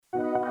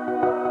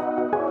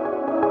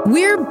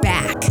We're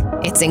back.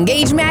 It's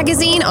Engage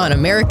Magazine on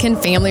American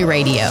Family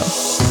Radio.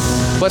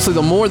 Wesley,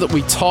 the more that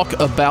we talk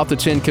about the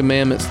Ten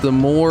Commandments, the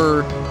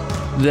more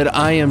that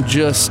I am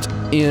just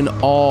in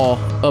awe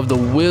of the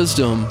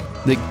wisdom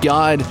that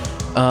God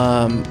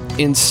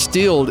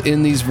instilled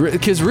in these,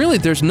 because really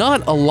there's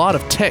not a lot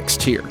of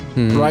text here,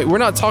 right? We're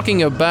not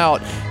talking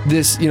about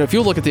this, if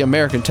you look at the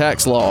American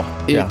tax law,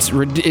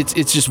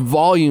 it's just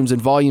volumes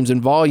and volumes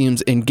and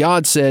volumes, and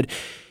God said,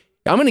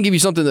 I'm going to give you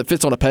something that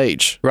fits on a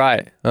page.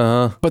 Right.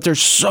 But there's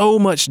so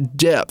much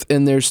depth,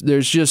 and there's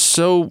just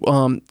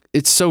so,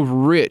 it's so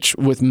rich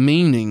with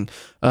meaning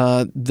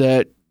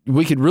that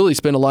we could really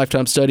spend a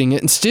lifetime studying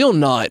it and still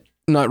not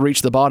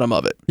reach the bottom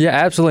of it. Yeah,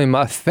 absolutely.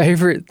 My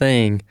favorite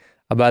thing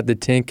about the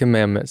Ten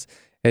Commandments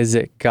is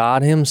that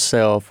God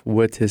himself,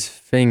 with his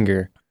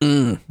finger,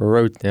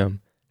 wrote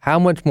them. How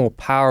much more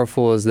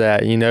powerful is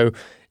that?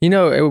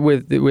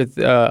 With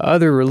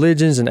other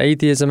religions and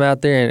atheism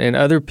out there and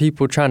other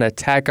people trying to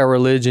attack our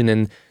religion,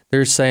 and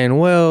they're saying,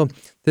 well,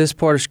 this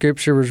part of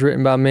Scripture was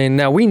written by men.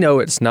 Now, we know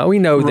it's not. We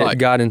know that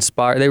God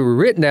inspired. They were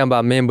written down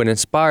by men, but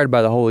inspired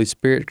by the Holy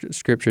Spirit,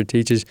 Scripture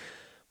teaches.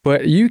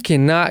 But you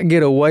cannot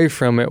get away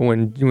from it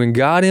when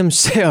God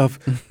himself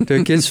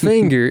took his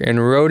finger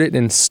and wrote it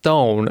in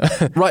stone.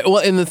 Right. Well,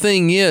 and the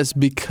thing is,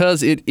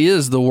 because it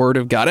is the Word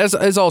of God,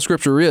 as all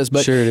Scripture is,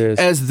 but sure it is.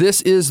 As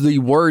this is the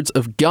words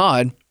of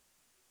God,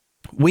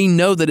 we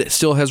know that it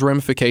still has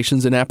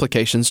ramifications and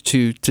applications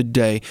to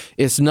today.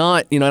 It's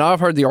not, and I've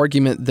heard the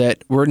argument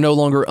that we're no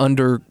longer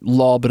under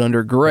law but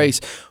under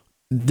grace.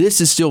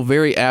 This is still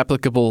very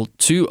applicable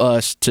to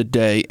us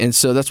today. And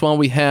so that's why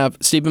we have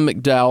Stephen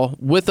McDowell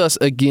with us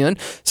again.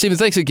 Stephen,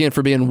 thanks again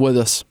for being with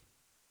us.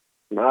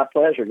 My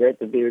pleasure. Great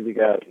to be with you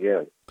guys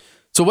again.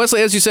 So,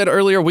 Wesley, as you said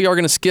earlier, we are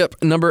going to skip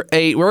number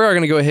 8. We are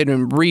going to go ahead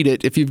and read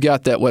it if you've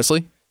got that,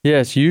 Wesley.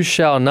 Yes, you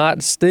shall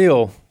not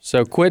steal.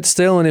 So quit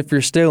stealing if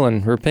you're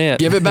stealing. Repent.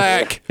 Give it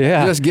back.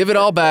 Yeah. Just give it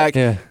all back.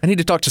 Yeah. I need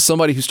to talk to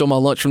somebody who stole my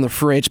lunch from the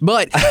fridge.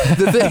 But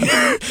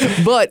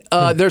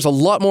there's a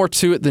lot more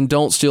to it than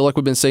don't steal. Like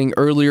we've been saying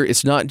earlier,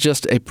 it's not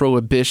just a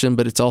prohibition,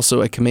 but it's also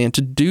a command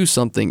to do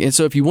something. And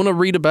so if you want to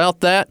read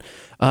about that,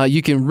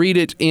 you can read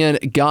it in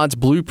God's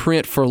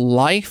Blueprint for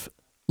Life,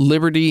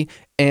 Liberty,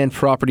 and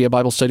Property, a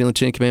Bible study on the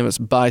Ten Commandments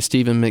by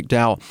Stephen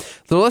McDowell.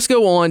 So let's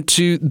go on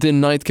to the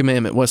 9th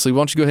commandment. Wesley, why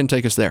don't you go ahead and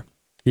take us there?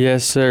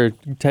 Yes, sir.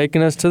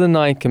 Taking us to the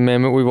 9th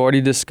commandment, we've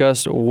already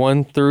discussed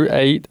 1 through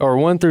 8, or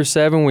 1 through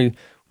 7.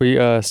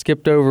 We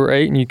skipped over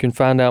 8, and you can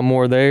find out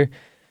more there.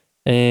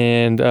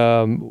 And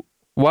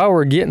while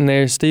we're getting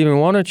there, Stephen,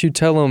 why don't you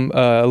tell them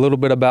a little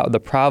bit about the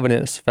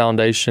Providence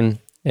Foundation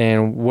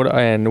and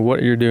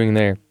what you're doing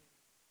there?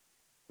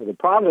 The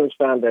Providence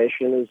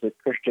Foundation is a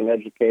Christian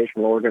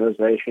educational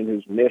organization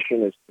whose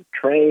mission is to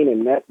train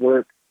and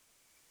network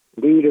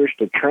leaders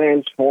to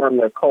transform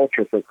their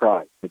culture for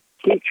Christ, to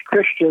teach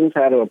Christians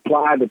how to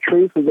apply the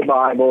truth of the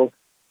Bible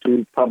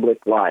to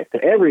public life,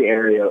 to every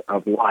area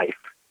of life,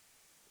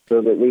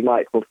 so that we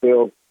might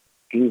fulfill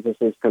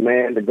Jesus'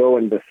 command to go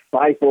and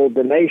disciple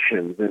the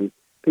nations. And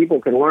people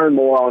can learn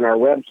more on our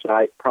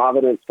website,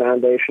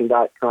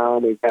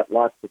 providencefoundation.com. We've got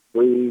lots of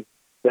free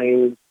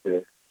things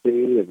to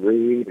see and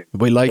read.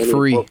 And we like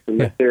free books and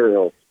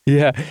materials.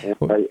 Yeah.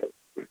 And,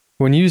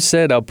 when you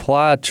said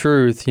apply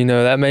truth,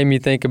 that made me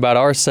think about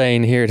our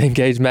saying here at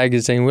Engage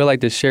Magazine. We like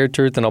to share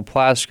truth and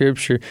apply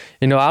Scripture.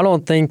 I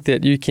don't think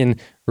that you can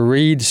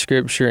read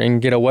Scripture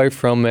and get away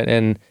from it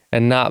and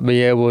not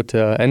be able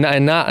to, and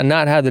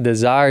not have the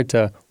desire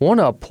to want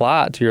to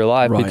apply it to your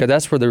life, because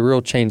that's where the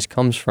real change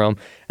comes from.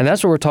 And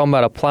that's what we're talking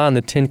about, applying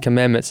the 10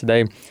 Commandments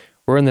today.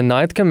 We're in the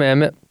 9th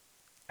commandment,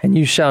 and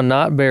you shall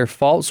not bear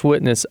false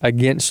witness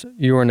against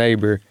your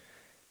neighbor.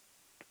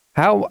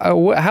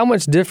 How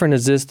much different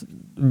is this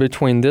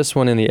between this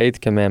one and the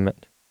 8th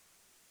commandment?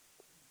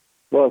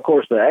 Well, of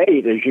course, the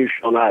 8 is you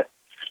shall not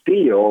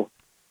steal.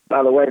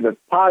 By the way, the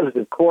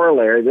positive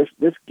corollary,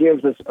 this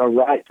gives us a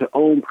right to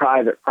own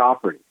private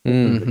property.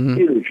 It's a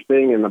huge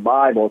thing in the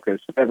Bible, because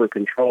whoever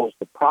controls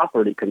the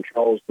property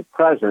controls the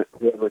present.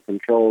 Whoever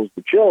controls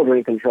the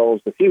children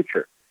controls the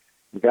future.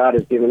 God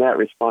has given that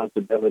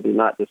responsibility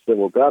not to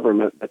civil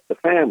government, but the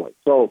family.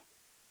 So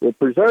we're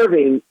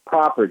preserving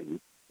property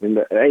in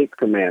the 8th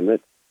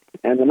commandment.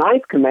 And the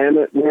 9th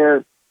commandment,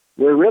 we're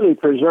really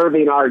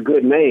preserving our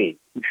good name.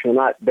 You shall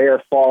not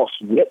bear false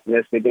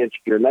witness against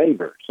your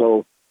neighbor.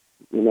 So,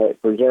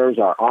 it preserves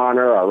our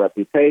honor, our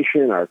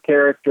reputation, our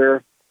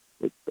character.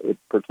 It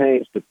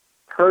pertains to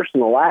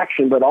personal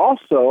action, but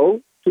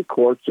also to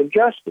courts of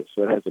justice.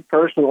 So it has a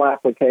personal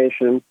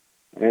application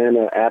and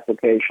an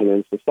application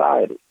in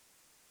society.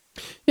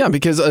 Yeah,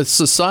 because a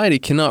society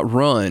cannot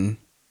run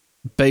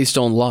based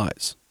on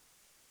lies.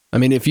 I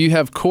mean, if you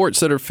have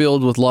courts that are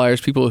filled with liars,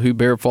 people who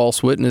bear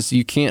false witness,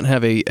 you can't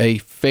have a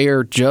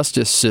fair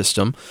justice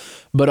system.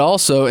 But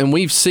also, and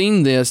we've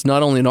seen this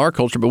not only in our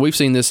culture, but we've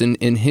seen this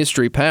in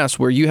history past,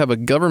 where you have a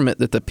government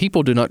that the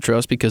people do not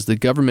trust because the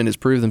government has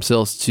proved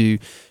themselves to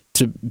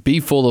be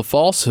full of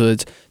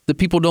falsehoods. The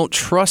people don't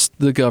trust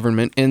the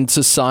government, and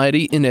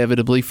society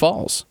inevitably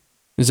falls.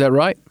 Is that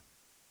right?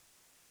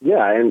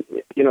 Yeah, and,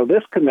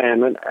 this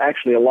commandment,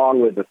 actually,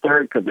 along with the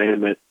third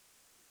commandment,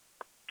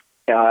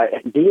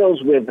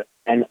 deals with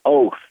an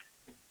oath.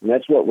 And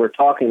that's what we're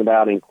talking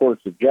about in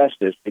courts of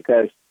justice,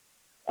 because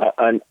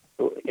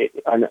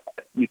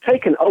you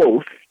take an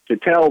oath to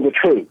tell the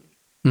truth.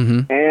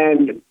 Mm-hmm.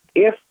 And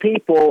if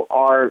people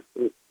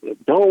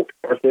don't,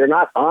 or if they're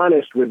not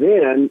honest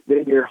within,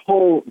 then your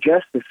whole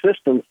justice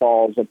system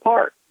falls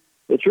apart.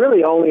 It's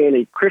really only in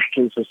a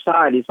Christian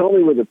society, it's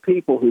only with the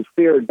people who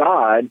fear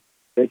God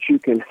that you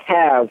can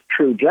have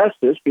true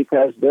justice,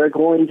 because they're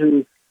going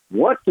to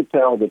want to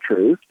tell the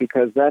truth,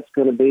 because that's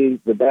going to be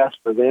the best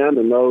for them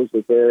and those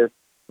that they're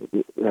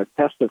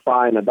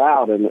testifying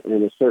about in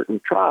a certain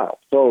trial.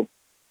 So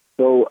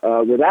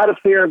without a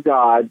fear of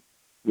God,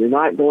 you're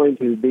not going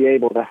to be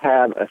able to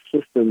have a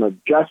system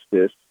of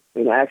justice.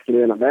 And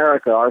actually, in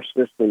America, our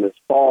system is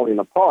falling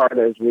apart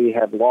as we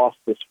have lost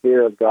this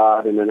fear of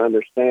God and an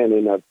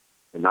understanding of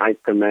the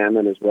Ninth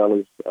Commandment as well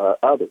as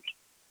others.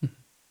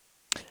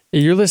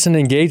 You're listening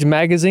to Engage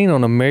Magazine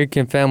on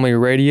American Family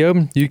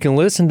Radio. You can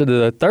listen to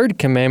the third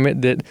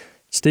commandment that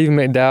Stephen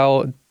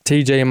McDowell,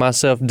 TJ, and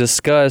myself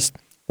discussed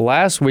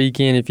last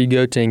weekend. If you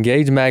go to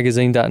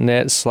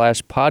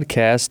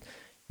engagemagazine.net/podcast,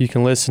 you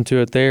can listen to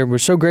it there. We're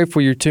so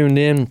grateful you're tuned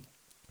in,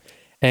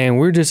 and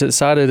we're just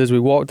excited as we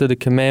walk through the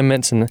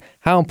commandments and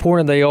how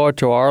important they are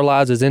to our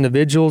lives as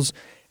individuals,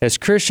 as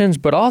Christians,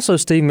 but also,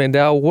 Steve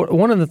McDowell,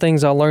 one of the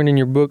things I learned in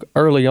your book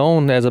early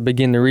on as I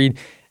began to read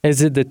is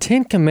that the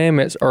Ten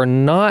Commandments are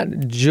not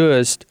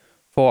just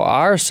for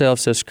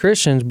ourselves as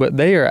Christians, but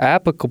they are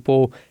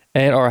applicable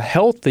and are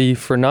healthy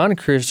for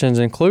non-Christians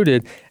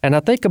included. And I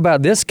think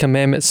about this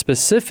commandment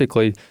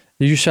specifically: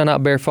 you shall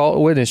not bear false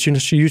witness,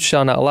 you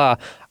shall not lie.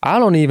 I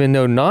don't even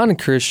know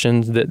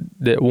non-Christians that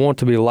want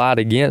to be lied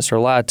against or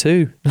lied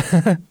to.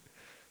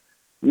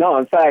 No,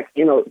 in fact,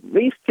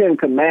 these Ten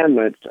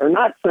Commandments are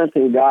not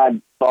something God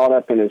thought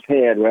up in his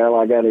head. Well,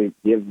 I got to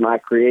give my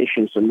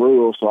creation some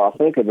rules, so I'll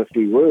think of a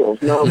few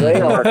rules. No,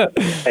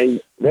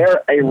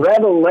 they're a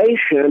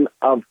revelation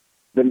of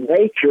the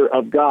nature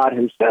of God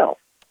himself.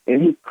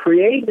 And he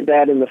created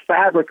that in the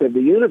fabric of the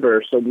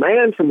universe. So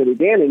man, from the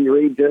beginning, you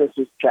read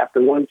Genesis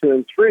chapter 1, 2,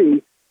 and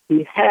 3,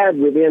 he had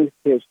within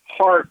his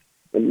heart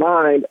and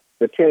mind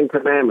the Ten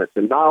Commandments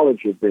and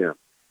knowledge of them.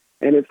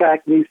 And in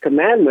fact, these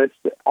commandments,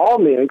 all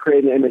men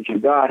created in the image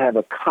of God have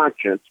a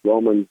conscience,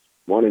 Romans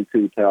 1 and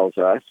 2 tells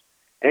us,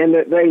 and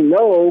that they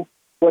know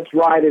what's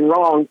right and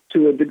wrong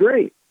to a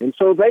degree. And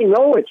so they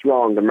know it's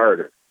wrong to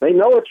murder. They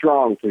know it's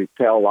wrong to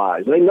tell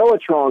lies. They know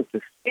it's wrong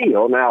to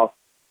steal. Now,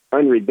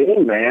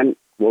 unredeemed man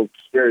will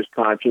steer his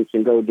conscience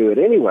and go do it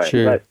anyway.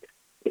 Sure. But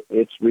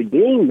it's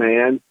redeemed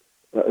man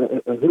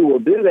who will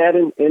do that.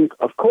 And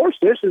of course,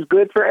 this is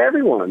good for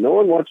everyone. No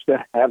one wants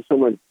to have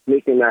someone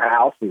sneak in their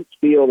house and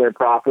steal their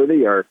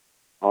property or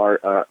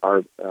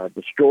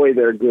destroy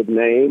their good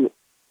name,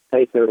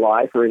 take their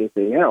life, or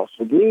anything else.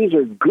 So these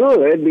are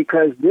good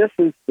because this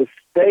is the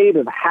state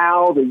of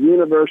how the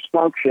universe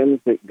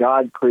functions that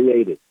God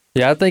created.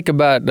 Yeah, I think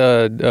about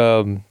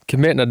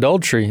committing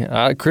adultery.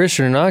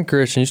 Christian or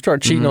non-Christian, you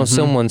start cheating on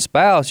someone's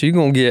spouse, it's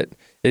going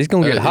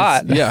to get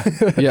hot. Yeah,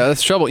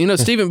 that's trouble.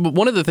 Stephen,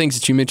 one of the things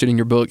that you mentioned in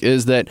your book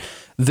is that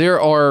there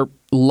are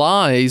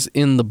lies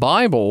in the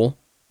Bible,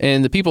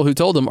 and the people who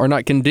told them are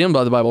not condemned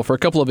by the Bible. For a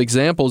couple of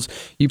examples,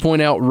 you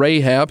point out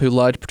Rahab, who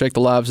lied to protect the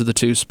lives of the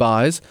two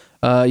spies.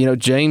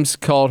 James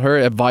called her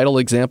a vital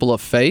example of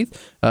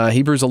faith.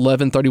 Hebrews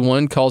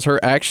 11:31 calls her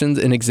actions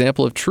an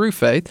example of true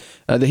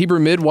faith. The Hebrew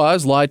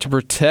midwives lied to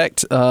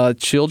protect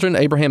children.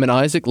 Abraham and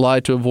Isaac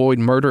lied to avoid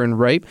murder and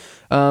rape.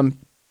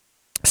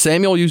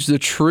 Samuel used the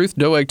truth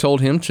Doeg told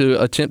him to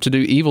attempt to do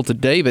evil to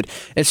David.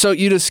 And so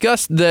you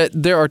discussed that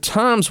there are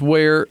times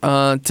where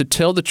to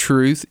tell the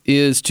truth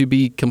is to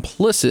be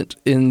complicit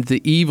in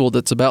the evil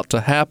that's about to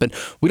happen.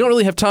 We don't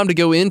really have time to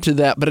go into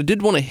that, but I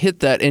did want to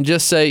hit that and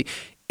just say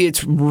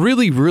it's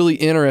really, really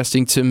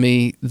interesting to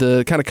me,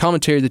 the kind of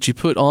commentary that you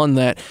put on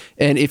that.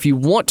 And if you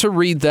want to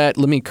read that,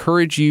 let me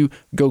encourage you,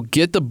 go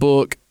get the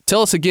book.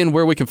 Tell us again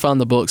where we can find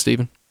the book,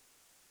 Stephen.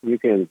 You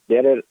can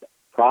get it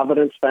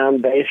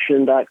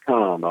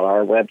ProvidenceFoundation.com, on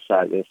our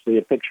website. You'll see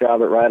a picture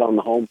of it right on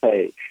the home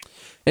page.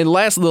 And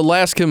the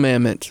last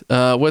commandment.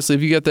 Wesley,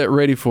 have you got that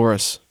ready for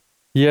us?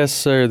 Yes,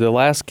 sir. The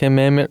last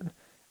commandment,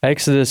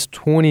 Exodus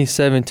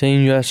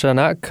 20:17, you shall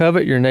not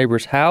covet your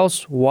neighbor's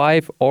house,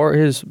 wife, or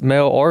his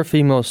male or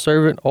female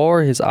servant,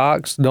 or his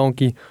ox,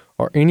 donkey,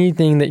 or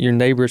anything that your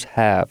neighbors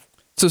have.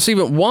 So,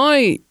 Stephen,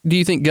 why do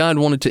you think God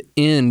wanted to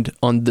end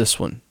on this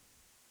one?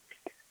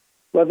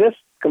 Well, this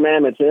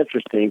commandment's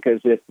interesting because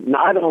it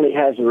not only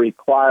has a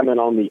requirement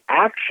on the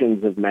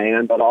actions of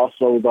man, but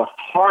also the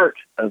heart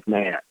of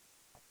man.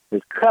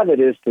 Because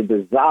covet is to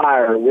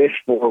desire, wish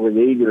for with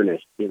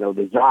eagerness,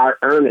 desire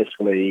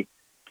earnestly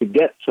to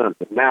get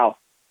something. Now,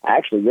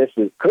 actually,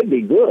 could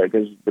be good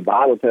because the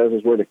Bible tells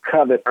us we're to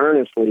covet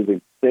earnestly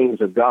the things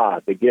of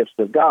God, the gifts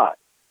of God.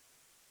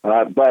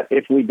 But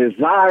if we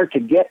desire to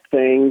get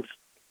things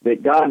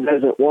that God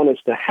doesn't want us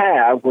to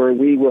have, where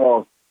we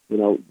will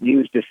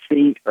use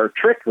deceit or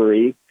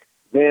trickery,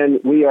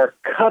 then we are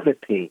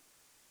coveting.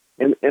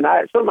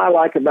 something I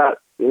like about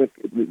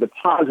the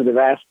positive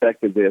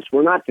aspect of this,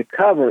 we're not to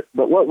covet,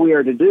 but what we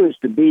are to do is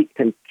to be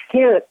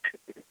content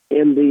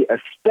in the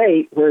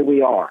estate where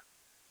we are.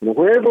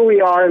 Wherever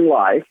we are in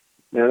life,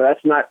 now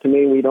that's not to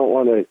mean we don't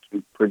want to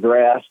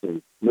progress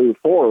and move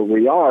forward.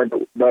 We are,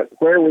 but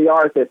where we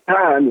are at that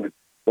time, with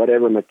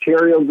whatever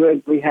material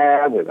goods we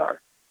have, with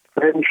our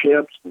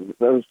friendships, and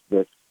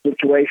the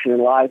situation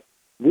in life,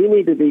 we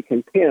need to be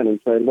content and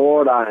say,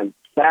 Lord, I'm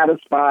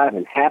satisfied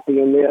and happy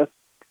in this.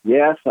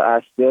 Yes,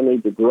 I still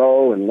need to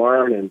grow and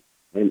learn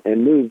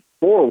and move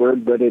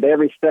forward, but at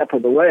every step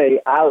of the way,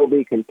 I will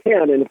be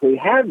content. And if we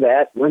have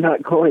that, we're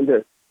not going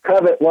to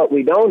covet what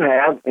we don't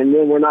have, and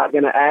then we're not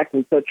going to act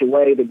in such a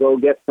way to go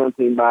get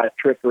something by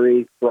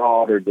trickery,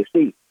 fraud, or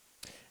deceit.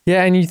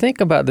 Yeah, and you think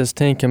about this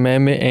Ten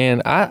Commandment,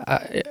 and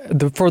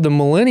for the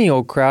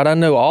millennial crowd, I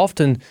know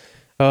often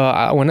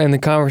when in the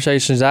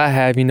conversations I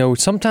have,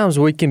 sometimes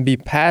we can be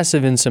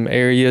passive in some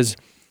areas.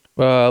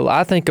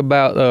 I think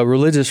about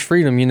religious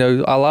freedom.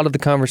 A lot of the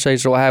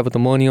conversations I have with the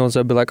millennials,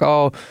 they'll be like,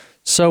 "Oh,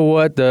 so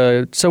what?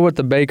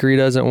 The bakery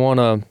doesn't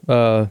want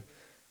to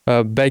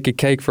bake a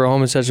cake for a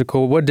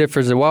homosexual. What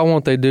difference? Why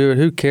won't they do it?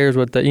 Who cares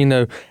what they,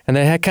 And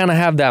they kind of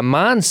have that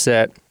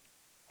mindset.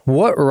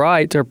 What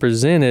rights are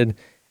presented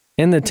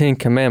in the Ten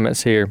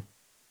Commandments here?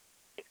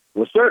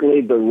 Well,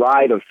 certainly the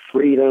right of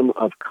freedom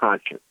of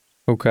conscience.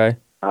 Okay.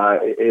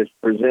 Is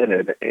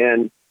presented,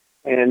 and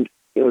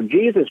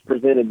Jesus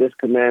presented this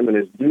commandment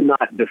as do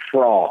not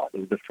defraud.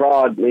 And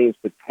defraud means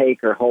to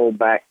take or hold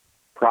back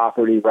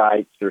property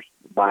rights or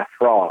by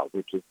fraud,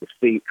 which is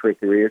deceit,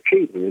 trickery, or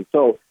cheating. And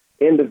so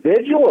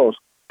individuals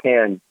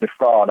can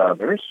defraud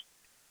others,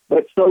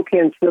 but so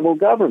can civil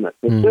government.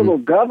 The civil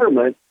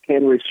government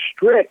can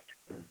restrict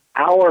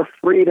our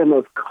freedom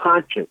of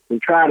conscience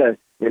and try to,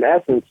 in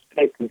essence,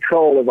 take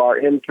control of our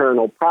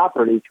internal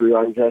property through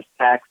unjust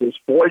taxes,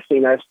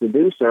 forcing us to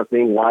do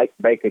something like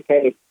bake a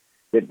cake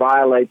that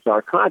violates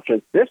our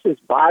conscience. This is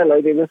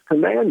violating this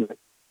commandment,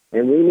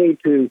 and we need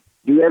to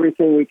do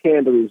everything we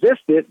can to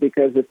resist it,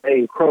 because if they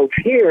encroach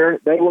here,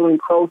 they will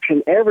encroach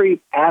in every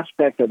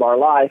aspect of our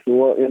life, and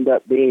we'll end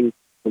up being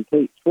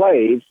complete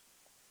slaves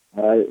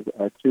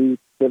to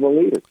civil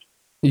leaders.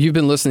 You've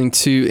been listening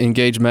to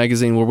Engage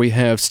Magazine, where we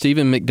have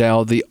Stephen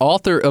McDowell, the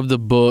author of the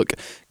book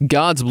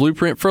God's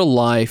Blueprint for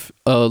Life,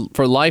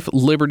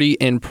 Liberty,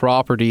 and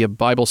Property, a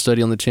Bible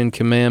study on the Ten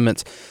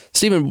Commandments.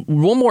 Stephen,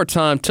 one more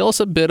time, tell us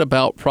a bit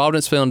about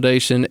Providence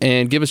Foundation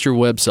and give us your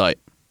website.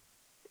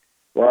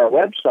 Well, our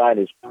website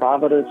is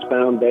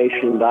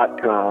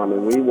providencefoundation.com,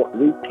 and we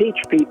teach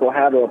people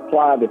how to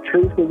apply the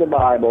truth of the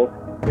Bible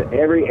to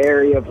every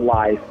area of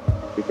life,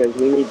 because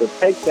we need to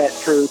take that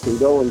truth and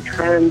go and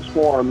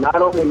transform not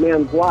only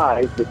men's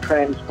lives, but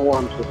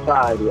transform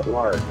society at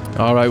large.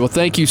 All right. Well,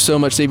 thank you so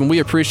much, Stephen. We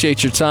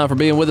appreciate your time for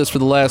being with us for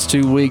the last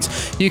 2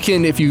 weeks. You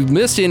can, if you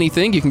missed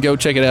anything, you can go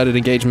check it out at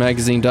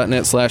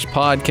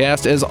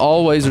engagemagazine.net/podcast. As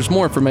always, there's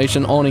more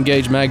information on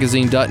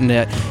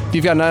engagemagazine.net. If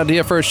you've got an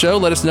idea for a show,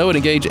 let us know at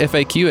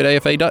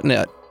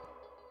engagefaq@afa.net.